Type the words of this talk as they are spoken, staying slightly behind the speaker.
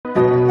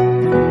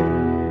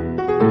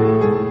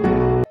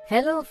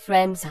Hello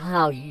friends,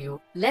 how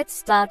you? Let's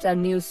start a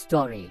new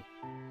story.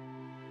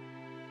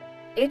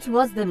 It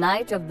was the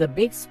night of the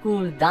big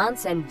school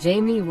dance and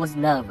Jamie was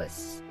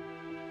nervous.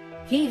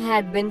 He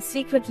had been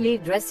secretly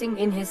dressing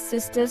in his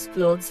sister's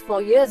clothes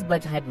for years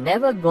but had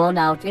never gone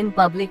out in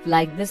public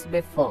like this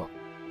before.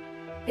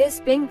 His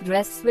pink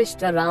dress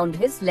swished around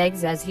his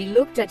legs as he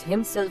looked at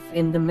himself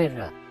in the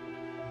mirror.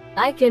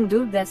 I can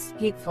do this,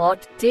 he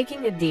thought,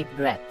 taking a deep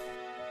breath.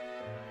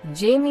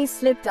 Jamie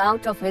slipped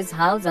out of his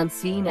house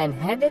unseen and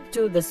headed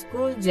to the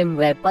school gym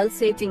where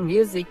pulsating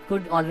music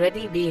could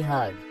already be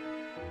heard.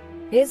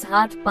 His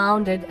heart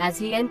pounded as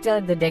he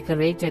entered the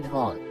decorated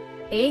hall.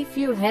 A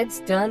few heads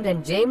turned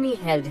and Jamie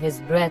held his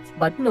breath,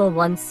 but no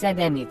one said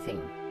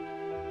anything.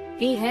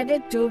 He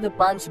headed to the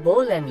punch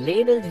bowl and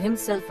ladled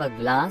himself a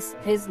glass,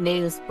 his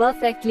nails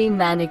perfectly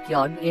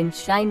manicured in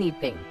shiny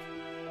pink.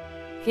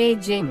 "Hey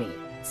Jamie,"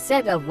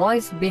 said a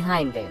voice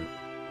behind him.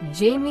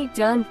 Jamie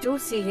turned to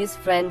see his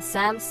friend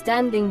Sam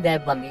standing there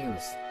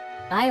bemused.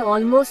 "I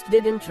almost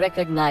didn't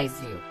recognize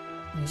you,"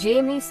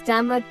 Jamie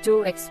stammered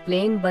to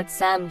explain, but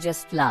Sam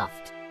just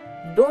laughed.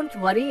 "Don't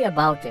worry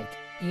about it.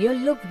 You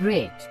look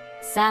great,"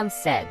 Sam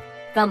said.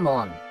 "Come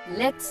on,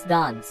 let's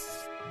dance."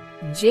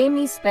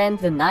 Jamie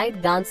spent the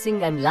night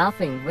dancing and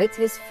laughing with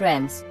his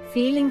friends,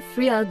 feeling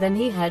freer than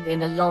he had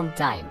in a long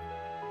time.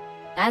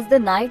 As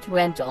the night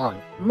went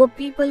on, more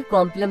people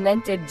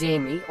complimented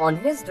Jamie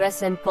on his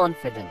dress and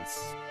confidence.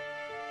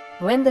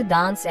 When the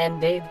dance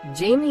ended,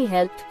 Jamie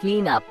helped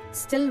clean up,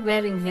 still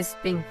wearing his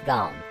pink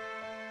gown.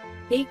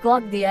 He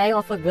caught the eye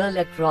of a girl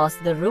across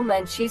the room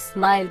and she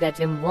smiled at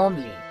him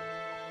warmly.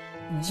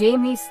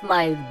 Jamie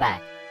smiled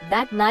back.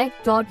 That night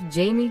taught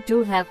Jamie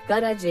to have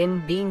courage in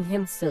being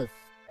himself.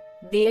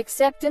 The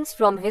acceptance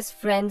from his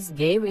friends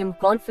gave him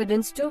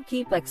confidence to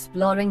keep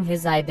exploring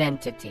his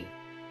identity.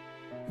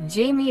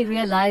 Jamie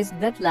realized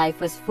that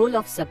life is full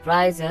of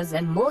surprises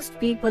and most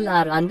people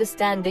are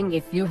understanding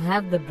if you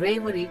have the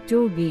bravery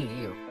to be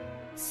you.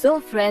 So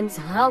friends,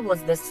 how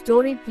was the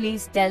story?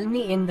 Please tell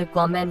me in the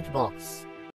comment box.